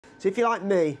So if you're like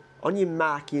me, on your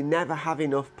Mac, you never have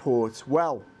enough ports.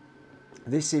 Well,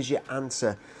 this is your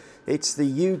answer. It's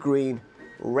the UGreen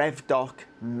Revodock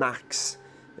Max.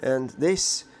 And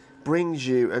this brings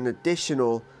you an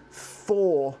additional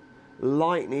 4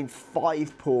 Lightning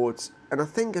 5 ports. And I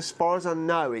think, as far as I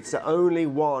know, it's the only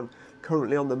one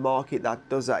currently on the market that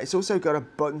does that. It's also got a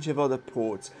bunch of other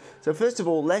ports. So first of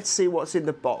all, let's see what's in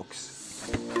the box.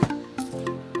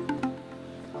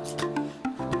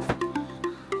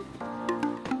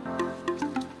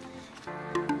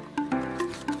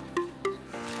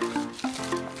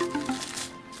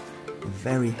 A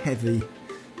very heavy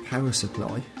power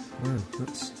supply. Wow,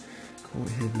 that's quite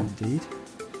heavy indeed.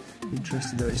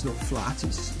 Interesting though, it's not flat,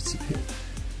 it's a bit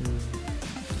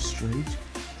strange.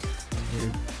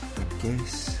 I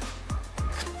guess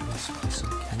let's put some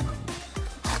cables.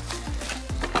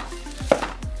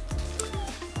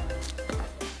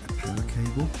 A power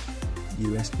cable,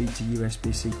 USB to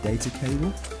USB-C data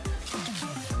cable.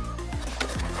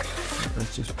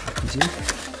 That's just packaging.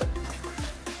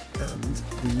 And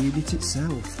the unit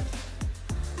itself,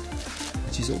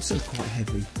 which is also quite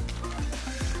heavy. I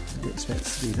didn't expect it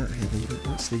to be that heavy, but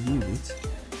that's the unit.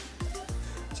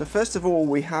 So first of all,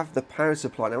 we have the power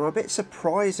supply. Now I'm a bit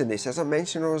surprised in this. As I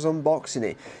mentioned when I was unboxing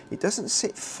it, it doesn't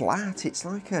sit flat. It's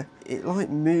like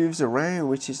it moves around,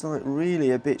 which is like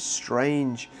really a bit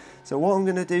strange. So what I'm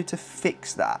going to do to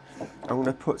fix that, I'm going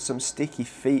to put some sticky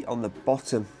feet on the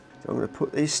bottom. So I'm going to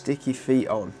put these sticky feet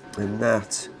on, and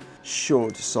that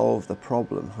should solve the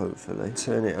problem, hopefully.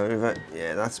 Turn it over.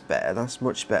 Yeah, that's better. That's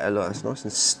much better. Look, it's nice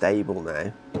and stable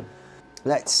now.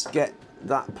 Let's get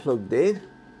that plugged in.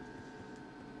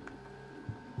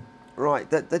 Right,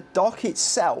 the dock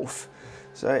itself,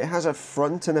 so it has a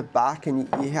front and a back,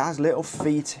 and it has little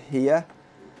feet here,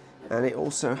 and it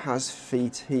also has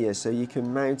feet here, so you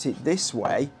can mount it this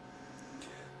way,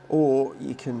 or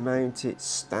you can mount it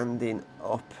standing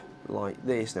up like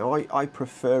this. Now I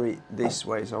prefer it this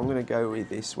way, so I'm going to go with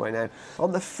this way. Now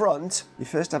on the front, you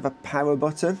first have a power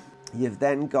button. You've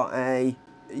then got a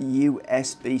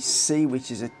USB-C, which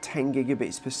is a 10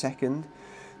 gigabits per second.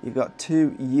 You've got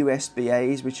 2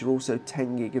 USB-As, which are also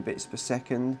 10 gigabits per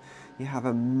second. You have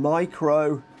a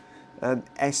micro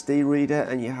SD reader,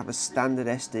 and you have a standard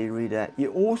SD reader.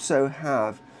 You also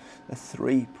have a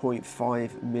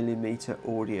 3.5mm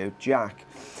audio jack.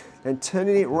 Then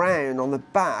turning it round on the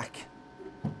back,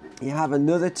 you have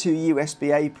another 2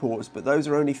 USB-A ports, but those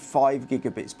are only 5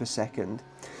 gigabits per second.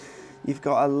 You've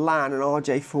got a LAN, an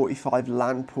RJ45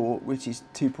 LAN port, which is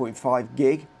 2.5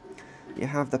 gig. You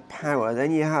have the power,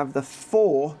 then you have the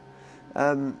 4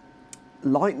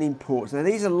 Lightning ports. Now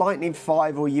these are Lightning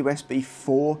 5 or USB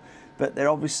 4, but they're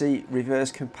obviously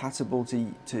reverse compatible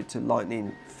to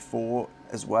Lightning 4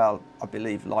 as well. I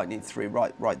believe Lightning 3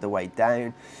 right the way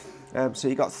down. So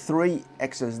you've got 3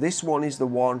 extras. This one is the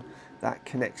one that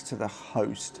connects to the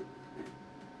host.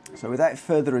 So without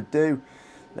further ado,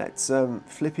 let's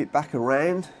flip it back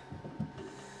around.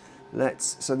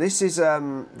 So this is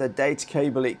the data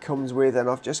cable it comes with, and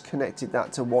I've just connected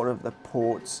that to one of the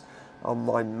ports on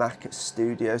my Mac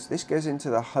Studio. So this goes into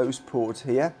the host port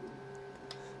here,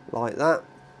 like that,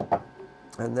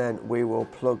 and then we will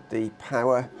plug the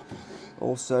power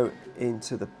also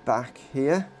into the back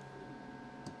here.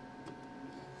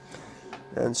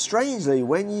 And strangely,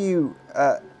 when you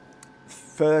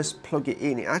first plug it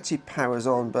in, it actually powers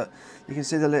on, but you can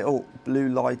see the little blue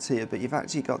light here, but you've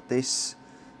actually got this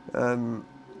on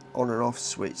and off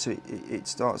switch, so it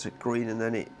starts at green, and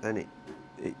then it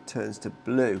turns to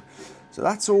blue. So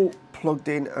that's all plugged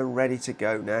in and ready to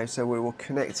go now, so we will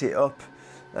connect it up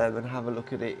and have a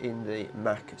look at it in the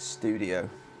Mac Studio.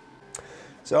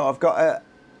 So I've got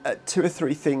 2 or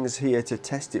 3 things here to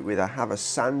test it with. I have a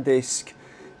SanDisk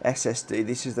SSD.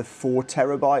 This is the 4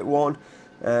 terabyte one,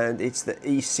 and it's the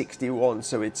E61,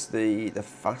 so it's the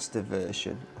faster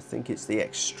version. I think it's the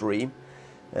Extreme.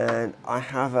 And I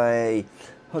have a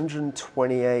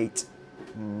 128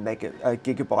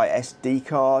 gigabyte SD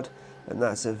card, and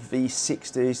that's a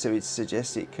V60, so it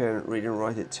suggests it can read and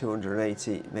write at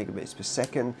 280 megabits per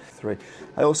second.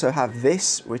 I also have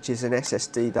this, which is an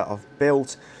SSD that I've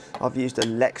built. I've used a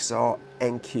Lexar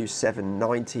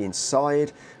NQ790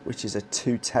 inside, which is a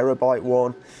 2 terabyte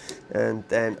one, and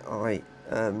then I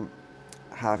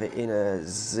have it in a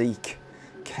Zeek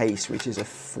case, which is a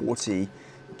 40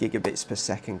 gigabits per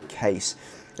second case.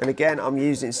 And again, I'm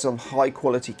using some high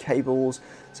quality cables.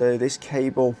 So this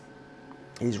cable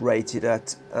is rated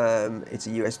at, it's a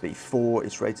USB 4,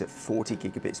 it's rated at 40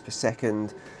 gigabits per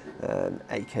second,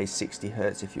 8K 60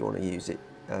 Hertz if you want to use it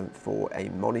for a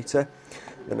monitor.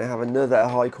 Then I have another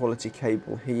high quality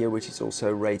cable here, which is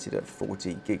also rated at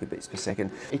 40 gigabits per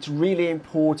second. It's really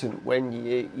important when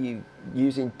you're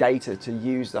using data to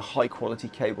use the high quality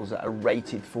cables that are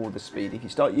rated for the speed. If you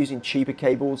start using cheaper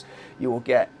cables, you will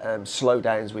get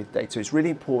slowdowns with data. So it's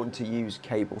really important to use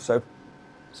cables. So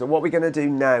what we're going to do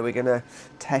now, we're going to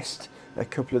test a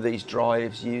couple of these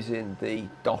drives using the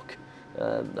dock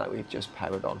that we've just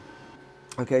powered on.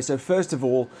 Okay, so first of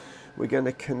all, we're going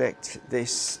to connect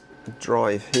this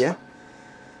drive here,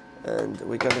 and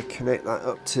we're going to connect that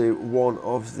up to one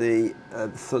of the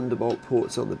Thunderbolt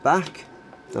ports on the back.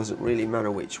 Doesn't really matter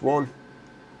which one.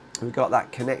 We've got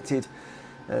that connected,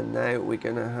 and now we're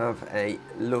going to have a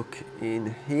look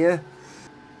in here.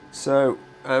 So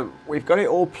we've got it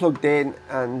all plugged in,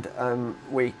 and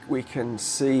we can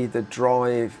see the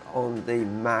drive on the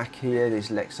Mac here, this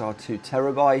Lexar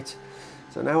 2TB.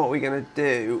 So now what we're going to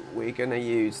do, we're going to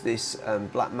use this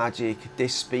Blackmagic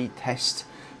disk speed test,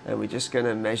 and we're just going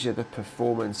to measure the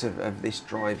performance of this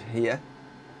drive here.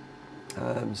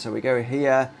 So we go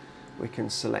here, we can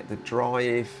select the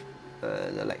drive,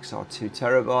 the Lexar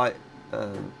 2TB,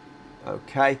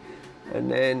 okay,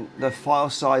 and then the file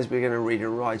size we're going to read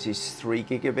and write is 3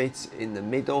 gigabits in the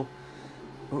middle.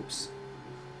 Oops.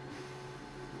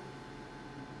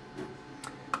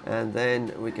 And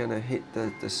then we're going to hit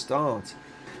the start.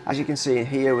 As you can see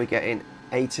here, we're getting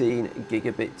 18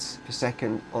 gigabits per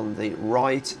second on the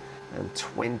write and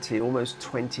almost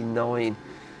 29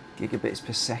 gigabits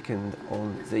per second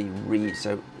on the read.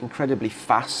 So incredibly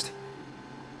fast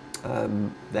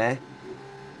there.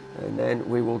 And then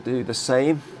we will do the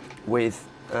same with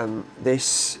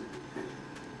this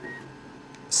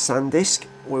SanDisk.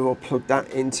 We will plug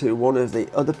that into one of the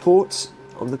other ports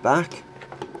on the back.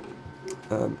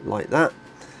 Like that,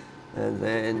 and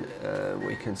then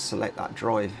we can select that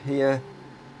drive here.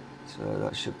 So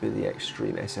that should be the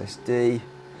Extreme SSD.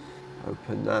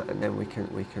 Open that, and then we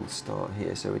can start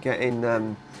here. So we're getting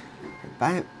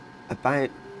about 8.5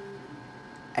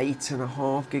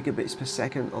 gigabits per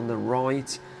second on the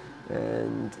write,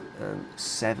 and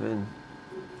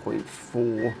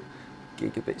 7.4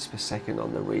 gigabits per second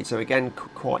on the read. So again,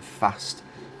 quite fast.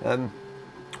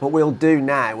 What we'll do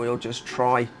now, we'll just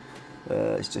try.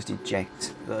 Let's just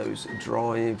eject those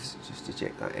drives, just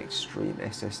eject that Extreme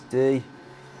SSD.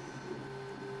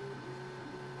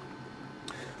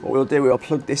 What we'll do, we'll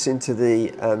plug this into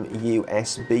the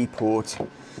USB port,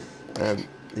 the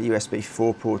USB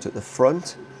 4 port at the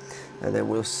front, and then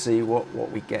we'll see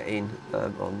what we get in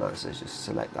on that. So let's just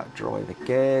select that drive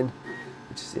again,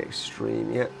 which is the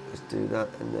Extreme. Yeah, let's do that,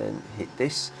 and then hit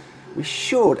this. We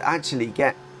should actually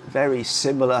get very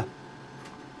similar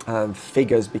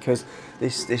figures, because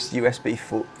this USB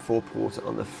 4 port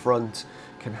on the front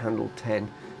can handle 10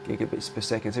 gigabits per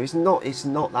second. So it's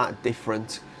not that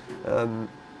different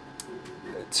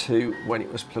to when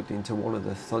it was plugged into one of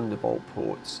the Thunderbolt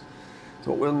ports.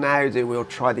 So what we'll now do, we'll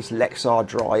try this Lexar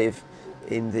drive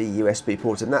in the USB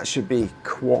port, and that should be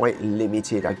quite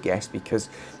limited, I guess, because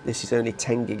this is only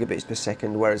 10 gigabits per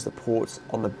second, whereas the ports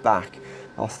on the back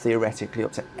are theoretically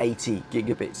up to 80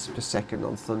 gigabits per second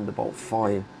on Thunderbolt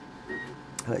 5.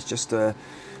 Let's just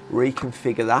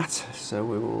reconfigure that. So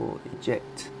we will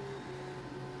eject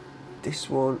this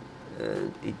one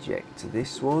and eject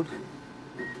this one,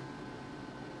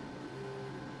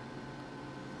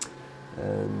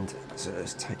 and so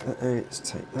let's take that out, let's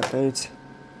take that out,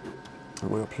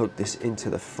 and we'll plug this into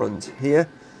the front here,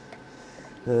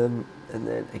 and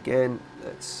then again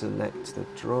let's select the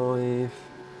drive.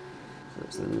 So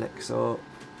that's the Lexar,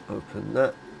 open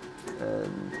that,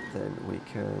 and then we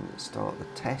can start the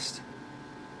test.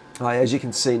 As you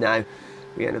can see now,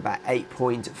 we're getting about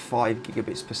 8.5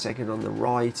 gigabits per second on the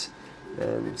write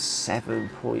and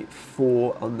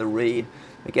 7.4 on the read.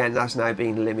 Again, that's now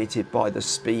being limited by the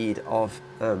speed of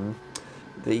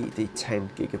the 10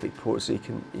 gigabit port. So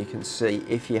you can see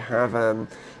if you have a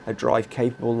drive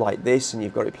capable like this and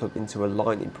you've got it plugged into a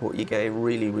lightning port, you're getting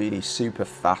really super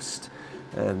fast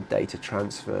data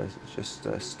transfer. Just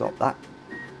stop that.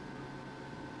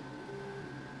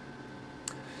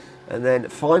 And then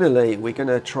finally, we're going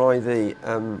to try the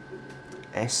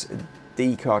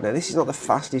SD card. Now, this is not the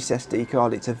fastest SD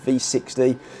card. It's a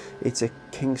V60. It's a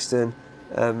Kingston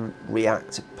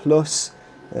React Plus.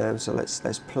 So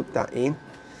let's plug that in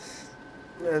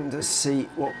and see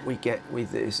what we get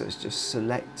with this. Let's just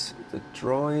select the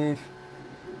drive.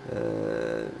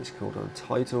 It's called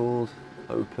Untitled.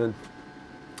 Open.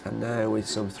 And now with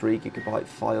some 3 gigabyte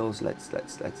files, let's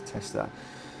test that.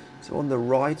 So on the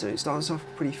right, it starts off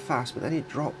pretty fast, but then it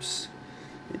drops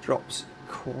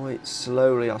quite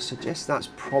slowly. I suggest that's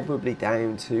probably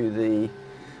down to the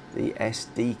the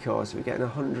SD card. So we're getting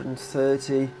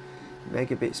 130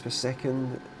 megabits per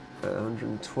second,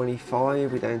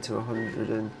 125, we're down to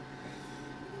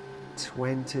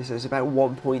 120, so it's about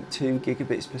 1.2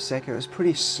 gigabits per second. It's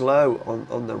pretty slow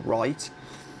on the write.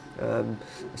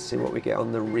 Let's see what we get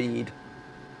on the read.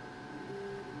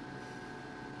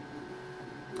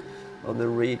 On the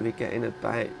read we're getting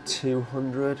about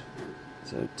 200,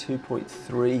 so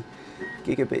 2.3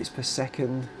 gigabits per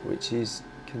second, which is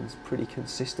pretty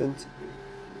consistent.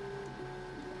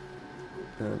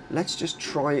 Let's just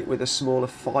try it with a smaller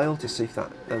file to see if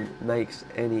that makes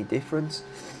any difference.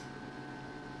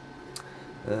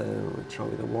 We'll try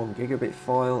with a 1 gigabit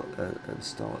file and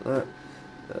start that.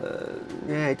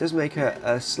 Yeah, it does make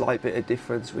a slight bit of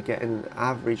difference. We're getting an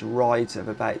average write of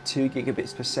about 2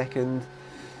 gigabits per second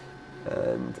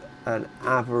and an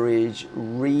average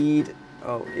read.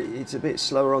 Oh, it's a bit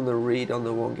slower on the read on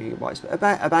the 1 gigabytes, but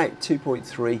about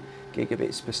 2.3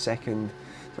 gigabits per second.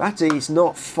 So actually, it's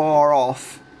not far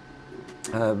off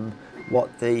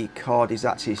what the card is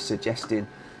actually suggesting.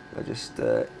 I'll just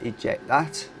eject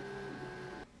that.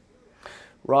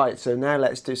 Right, so now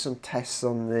let's do some tests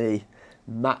on the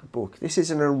MacBook. This is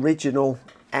an original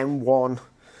M1.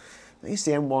 I think it's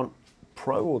the M1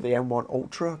 Pro or the M1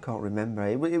 Ultra, I can't remember.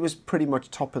 It was pretty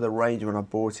much top of the range when I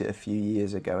bought it a few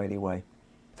years ago anyway.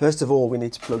 First of all, we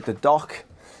need to plug the dock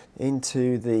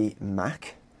into the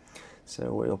Mac.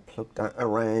 So we'll plug that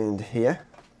around here,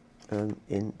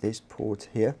 in this port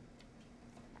here.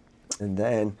 And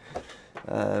then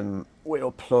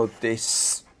we'll plug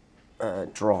this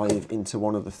drive into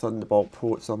one of the Thunderbolt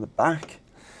ports on the back.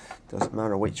 Doesn't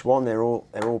matter which one, they're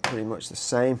all pretty much the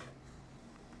same.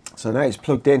 So now it's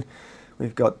plugged in.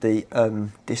 We've got the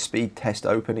disk speed test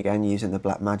open again using the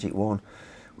Blackmagic one.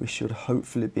 We should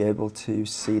hopefully be able to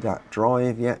see that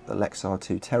drive yet, the Lexar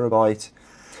 2 terabyte.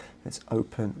 Let's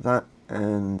open that,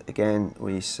 and again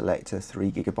we select a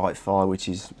 3 gigabyte file which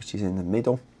is in the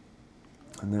middle,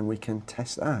 and then we can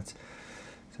test that.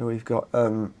 So we've got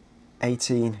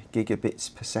 18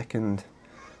 gigabits per second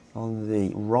on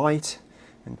the write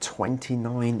and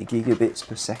 29 gigabits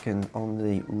per second on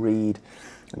the read,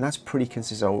 and that's pretty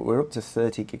consistent. We're up to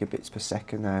 30 gigabits per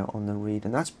second now on the read,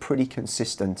 and that's pretty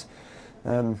consistent.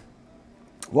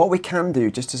 What we can do,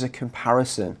 just as a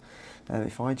comparison,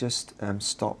 if I just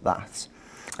stop that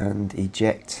and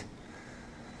eject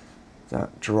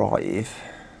that drive.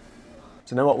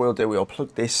 So now what we'll do, we'll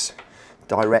plug this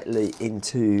directly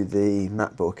into the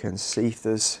MacBook and see if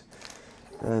there's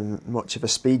much of a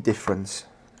speed difference.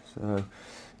 So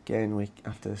again, we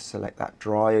have to select that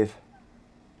drive,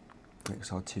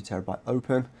 Lexar 2 terabyte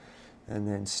open, and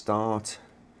then start.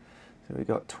 So we've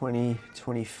got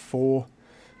 2024,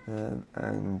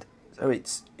 and so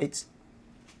it's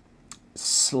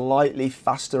slightly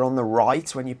faster on the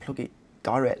write when you plug it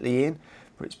directly in,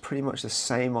 but it's pretty much the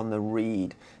same on the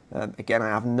read. Again, I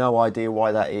have no idea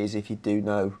why that is. If you do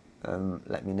know,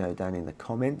 let me know down in the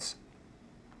comments.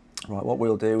 Right, what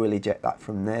we'll do, we'll eject that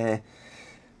from there,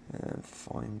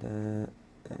 find and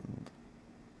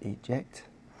eject,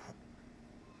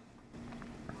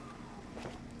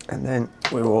 and then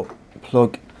we will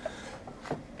plug.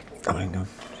 Oh, hang on,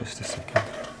 just a second.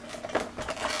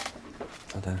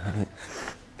 I don't have it.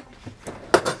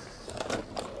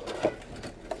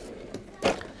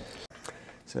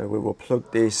 So we will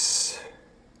plug this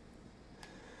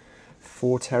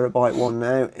 4 terabyte one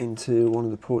now into one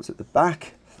of the ports at the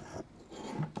back,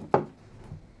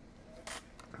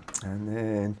 and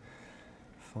then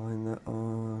find that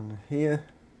on here.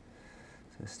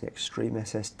 So it's the Extreme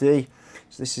SSD.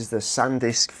 So this is the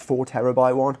SanDisk 4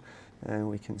 terabyte one, and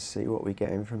we can see what we're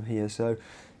getting from here. So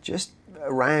just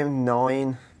around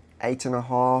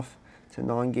 8.5 to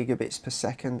 9 gigabits per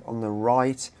second on the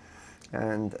write,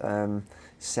 and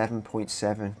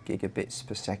 7.7 gigabits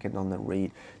per second on the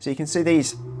read. So you can see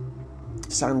these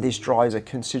SanDisk drives are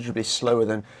considerably slower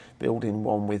than building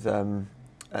one with an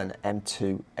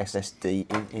M2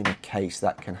 SSD in a case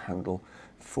that can handle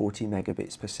 40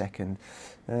 megabits per second.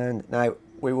 And now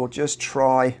we will just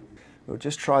try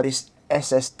this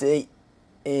SSD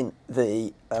in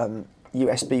the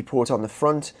USB port on the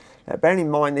front. Now, bearing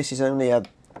in mind this is only a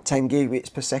 10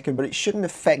 gigabits per second, but it shouldn't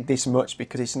affect this much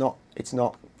because it's not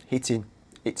hitting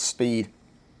its speed.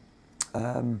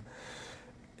 You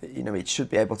know, it should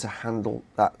be able to handle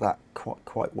that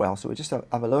quite well. So we'll just have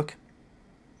a look.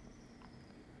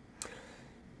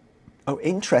 Oh,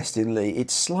 interestingly,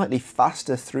 it's slightly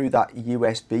faster through that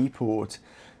USB port,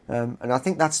 and I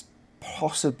think that's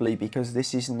possibly because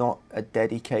this is not a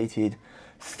dedicated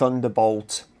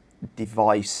Thunderbolt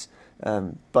device.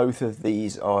 Both of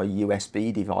these are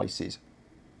USB devices.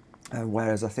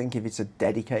 Whereas I think if it's a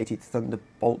dedicated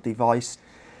Thunderbolt device,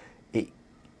 it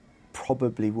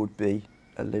probably would be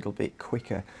a little bit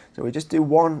quicker. So we just do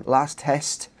one last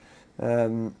test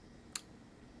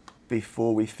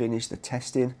before we finish the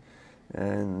testing.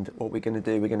 And what we're going to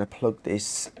do, we're going to plug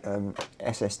this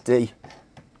SSD,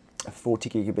 a 40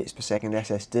 gigabits per second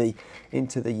SSD,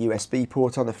 into the USB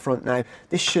port on the front. Now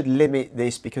this should limit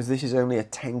this because this is only a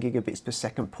 10 gigabits per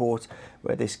second port,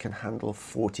 where this can handle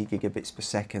 40 gigabits per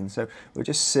second. So we'll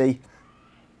just see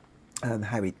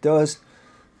how it does.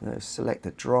 Select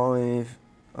the drive,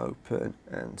 open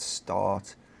and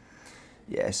start.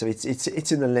 Yeah, so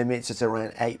it's in the limits. It's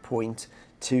around 8.2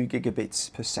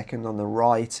 gigabits per second on the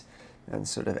write, and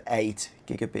sort of 8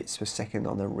 gigabits per second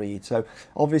on the read. So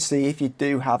obviously if you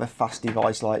do have a fast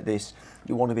device like this,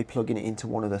 you want to be plugging it into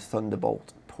one of the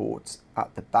Thunderbolt ports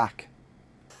at the back.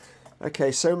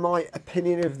 Okay, so my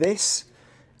opinion of this,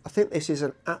 I think this is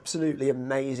an absolutely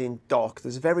amazing dock.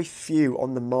 There's very few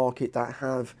on the market that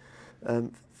have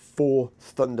 4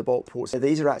 Thunderbolt ports. So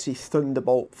these are actually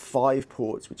Thunderbolt 5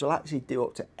 ports, which will actually do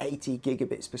up to 80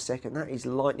 gigabits per second. That is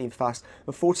lightning fast.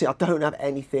 Unfortunately, I don't have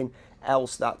anything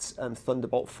else that's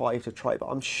Thunderbolt 5 to try, but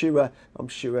I'm sure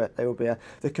there will be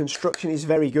the construction is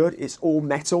very good. It's all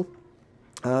metal.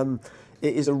 It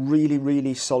is a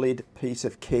really solid piece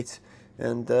of kit,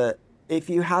 and if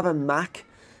you have a Mac,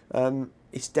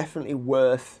 it's definitely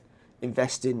worth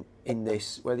investing in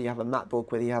this. Whether you have a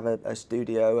MacBook, whether you have a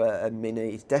Studio, a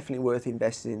Mini, it's definitely worth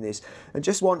investing in this. And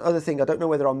just one other thing, I don't know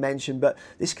whether I'll mention, but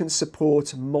this can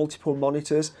support multiple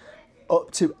monitors up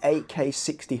to 8K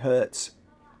 60 Hertz.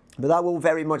 But that will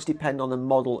very much depend on the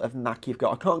model of Mac you've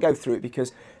got. I can't go through it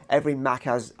because every Mac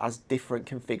has different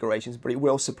configurations, but it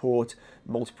will support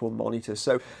multiple monitors.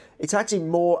 So it's actually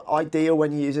more ideal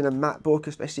when you're using a MacBook,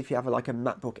 especially if you have like a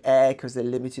MacBook Air, because they're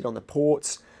limited on the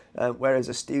ports. Whereas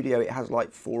a Studio, it has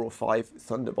like 4 or 5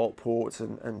 Thunderbolt ports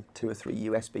and 2 or 3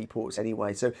 USB ports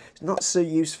anyway. So it's not so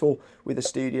useful with a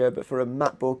Studio, but for a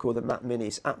MacBook or the Mac Mini,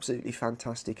 it's absolutely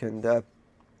fantastic. And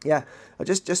yeah, I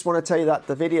just want to tell you that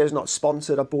the video is not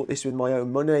sponsored. I bought this with my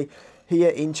own money.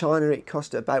 Here in China, it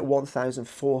cost about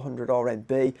 1,400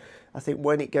 RMB. I think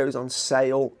when it goes on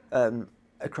sale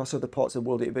across other parts of the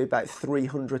world, it'll be about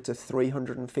 $300 to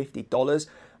 $350.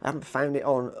 I haven't found it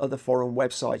on other foreign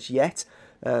websites yet,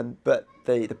 but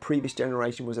the previous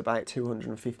generation was about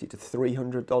 $250 to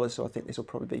 $300. So I think this will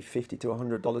probably be $50 to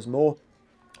 $100 more.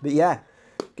 But yeah,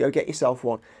 go get yourself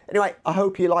one. Anyway, I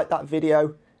hope you liked that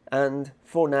video. And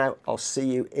for now, I'll see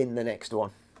you in the next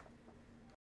one.